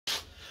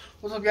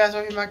What's up, guys?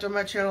 Welcome back to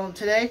my channel. And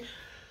today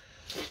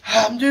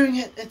I'm doing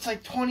it. It's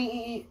like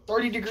 30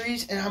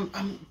 degrees, and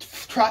I'm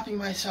trapping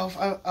myself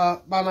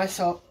by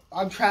myself.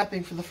 I'm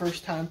trapping for the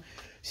first time.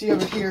 See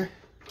over here.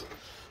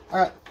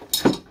 I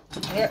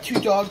got 2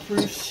 dog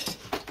proofs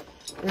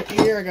right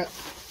here. I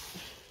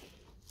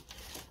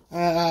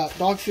got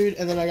dog food,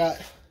 and then I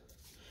got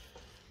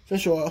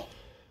fish oil.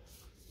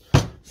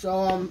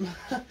 So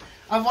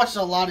I've watched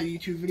a lot of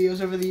YouTube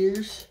videos over the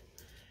years,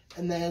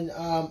 and then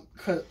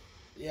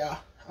yeah.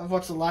 I've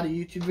watched a lot of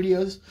YouTube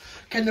videos,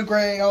 Kendall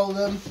Gray, all of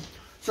them.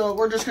 So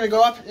we're just gonna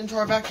go up into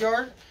our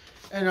backyard,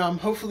 and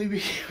hopefully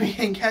we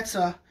can catch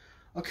a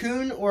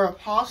coon or a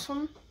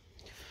possum.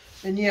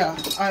 And yeah,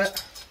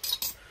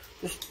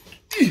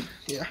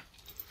 yeah.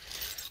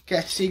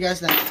 Okay, see you guys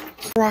then.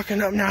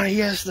 Rocking up now. He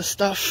has the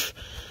stuff,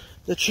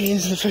 the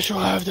chains, and the fish.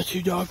 I have the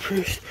 2 dog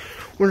proofs.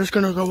 We're just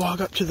gonna go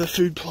walk up to the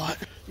food plot.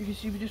 You can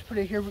see we just put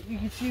it here, but you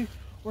can see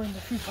we're in the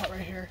food plot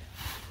right here.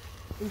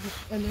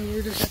 And then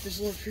we're just at this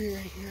little tree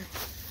right here.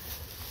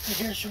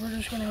 So we're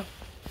just gonna,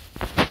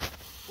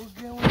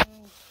 we're going to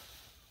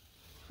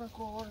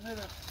sprinkle a little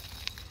bit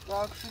of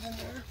dog food in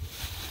there.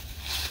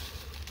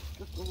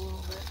 Just a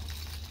little bit.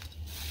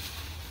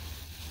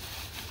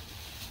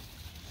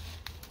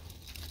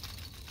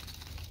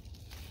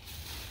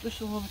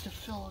 Just a little bit to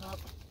fill it up.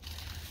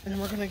 And then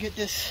we're gonna get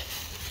this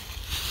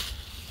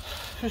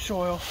fish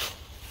oil.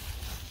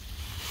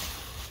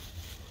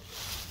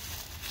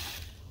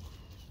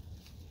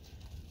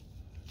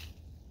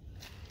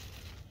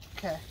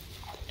 Okay.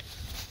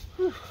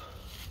 Whew.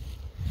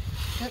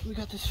 Yep, we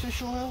got this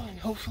fish oil, and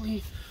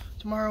hopefully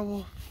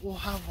tomorrow we'll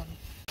have one.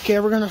 Okay,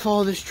 we're gonna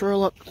follow this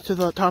trail up to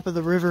the top of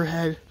the river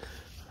head,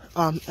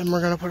 and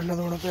we're gonna put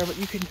another one up there. But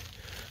you can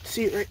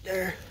see it right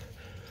there.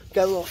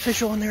 Got a little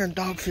fish oil in there and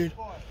dog food.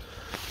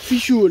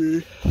 Fish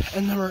oil,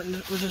 and then we're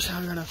just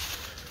gonna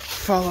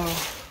follow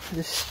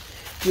this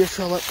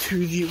trail up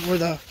to where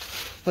the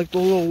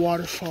little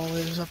waterfall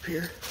is up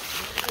here.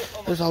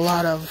 There's a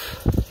lot of.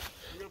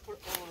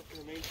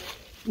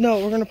 No,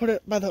 we're gonna put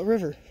it by the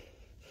river,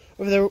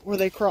 over there where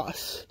they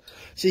cross.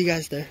 See you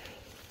guys there.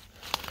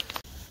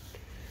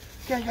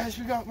 Okay, guys,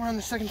 we're on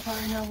the second spot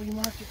right now. We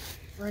marked it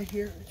right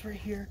here. It's right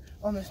here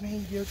on this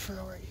main deer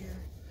trail right here.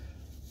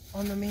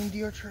 On the main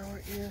deer trail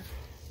right here.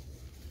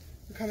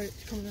 We're coming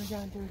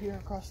down through here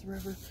across the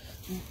river.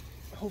 And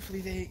hopefully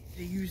they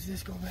use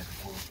this going back and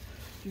forth.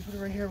 So you put it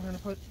right here. We're gonna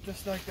put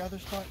just like the other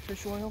spot,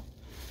 fish oil,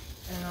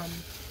 and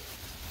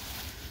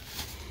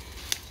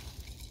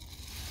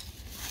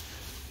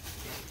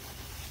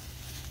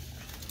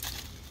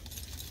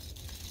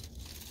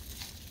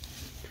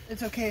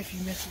it's okay if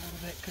you miss a little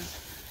bit, because,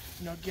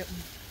 you know, get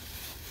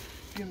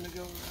them to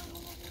go around a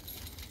little bit.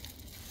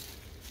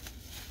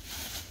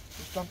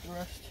 Just dump the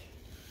rest.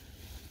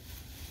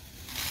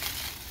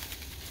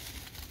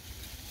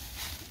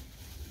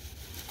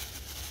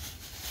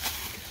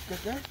 Good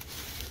there.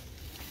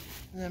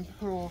 And then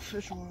put a little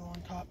fish oil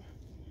on top.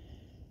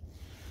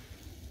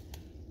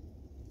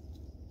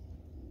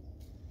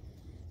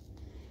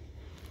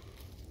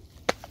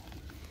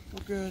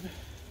 We're good.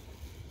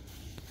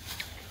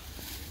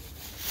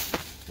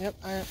 Yep,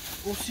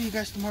 we'll see you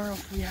guys tomorrow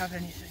if we have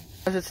anything.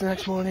 As it's the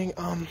next morning,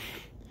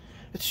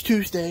 it's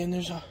Tuesday, and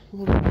there's a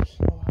little bit of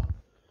snow out.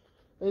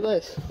 Hey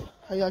Liz,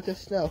 how you like the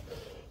snow?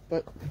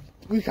 But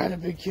we got a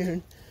big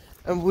coon,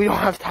 and we don't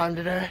have time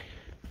today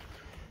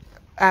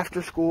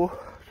after school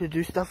to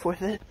do stuff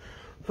with it,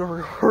 so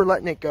we're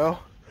letting it go.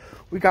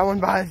 We got one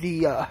by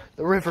the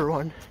river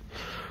one,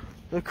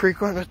 the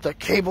creek one with the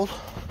cable,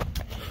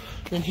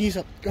 and he's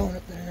going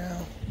up there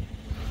now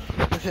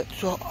with it.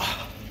 So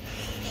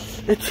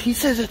he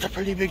says it's a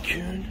pretty big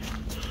coon,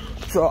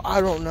 so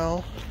I don't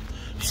know.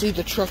 See,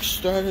 the truck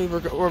started.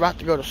 We're about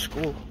to go to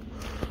school.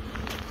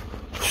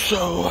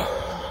 So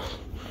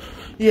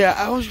yeah,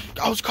 I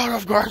was caught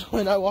off guard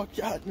when I walked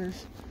out and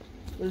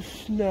there's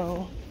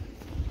snow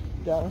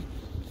down.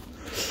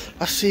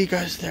 I'll see you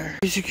guys there.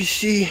 As you can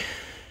see,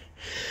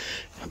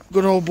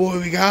 good old boy,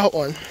 we got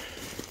one.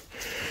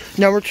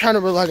 Now we're trying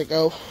to let it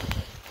go.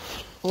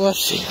 Well,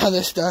 let's see how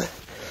this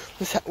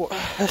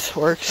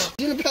works.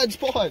 He's in a bad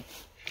spot.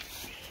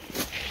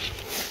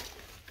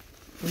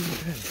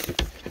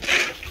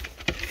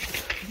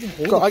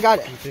 Go, I got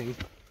it.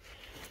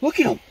 Look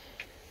at him.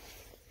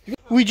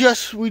 We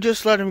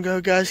just let him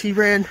go, guys. He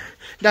ran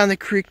down the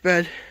creek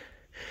bed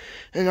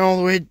and all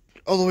the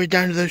way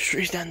down to those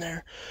trees down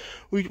there.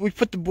 We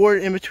put the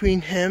board in between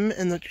him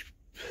and the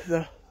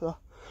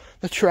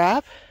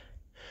trap,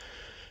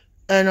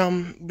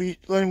 and we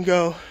let him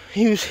go.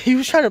 He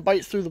was trying to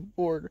bite through the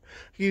board.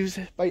 He was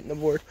biting the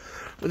board.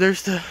 But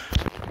there's the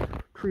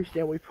tree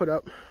stand we put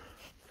up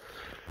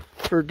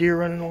for deer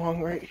running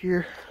along right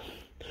here.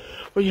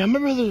 But yeah, I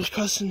remember those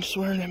cousins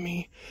swearing at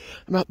me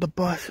about the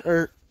bus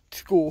or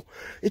school.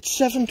 It's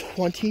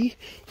 7:20.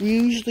 We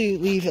usually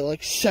leave at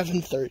like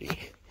 7:30.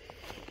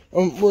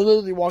 We're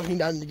literally walking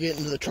down to get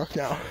into the truck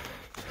now.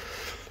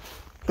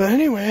 But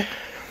anyway,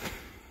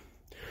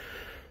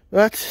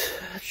 that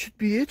should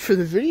be it for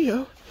the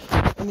video.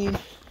 I mean,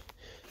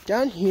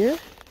 down here,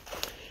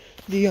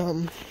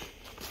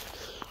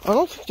 I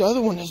don't think the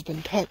other one has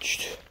been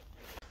touched.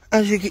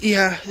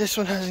 Yeah, this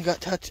one hasn't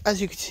got touched.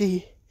 As you can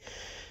see,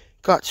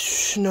 got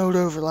snowed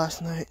over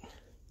last night.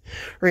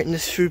 Right in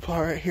this food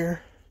plot right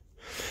here.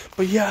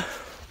 But yeah,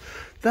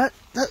 that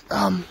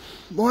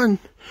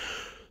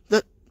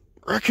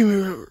raccoon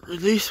we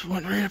released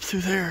went right up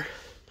through there.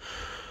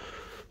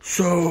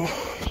 So,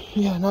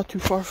 yeah, not too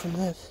far from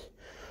this.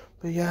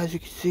 But yeah, as you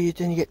can see, it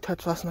didn't get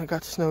touched last night,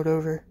 got snowed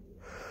over.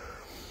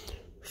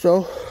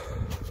 So,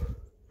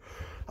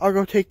 I'll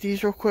go take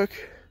these real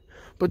quick,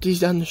 put these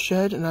down in the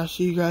shed, and I'll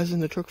see you guys in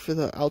the truck for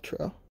the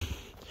outro.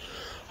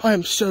 I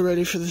am so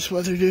ready for this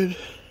weather, dude.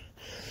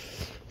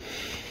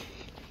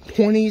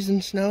 20s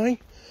and snowing.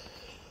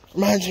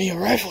 Reminds me of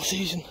rifle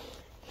season.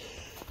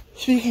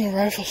 Speaking of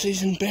rifle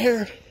season,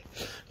 bear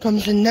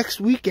comes in next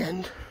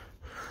weekend.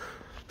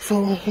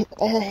 So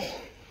our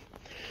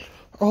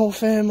whole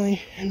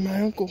family and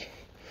my uncle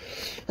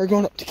are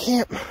going up to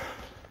camp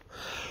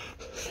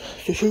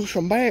to shoot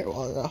some bear.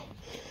 Well,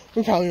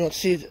 we probably won't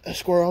see a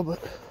squirrel, but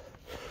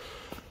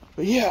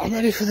yeah, I'm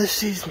ready for this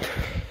season.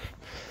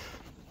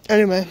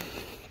 Anyway,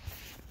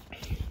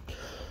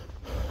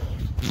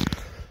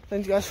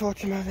 thanks guys for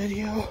watching my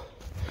video.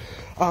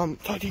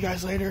 Talk to you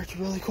guys later. It's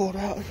really cold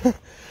out.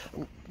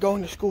 I'm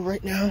going to school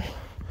right now.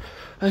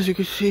 As you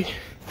can see,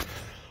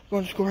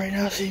 going to school right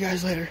now. See you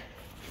guys later.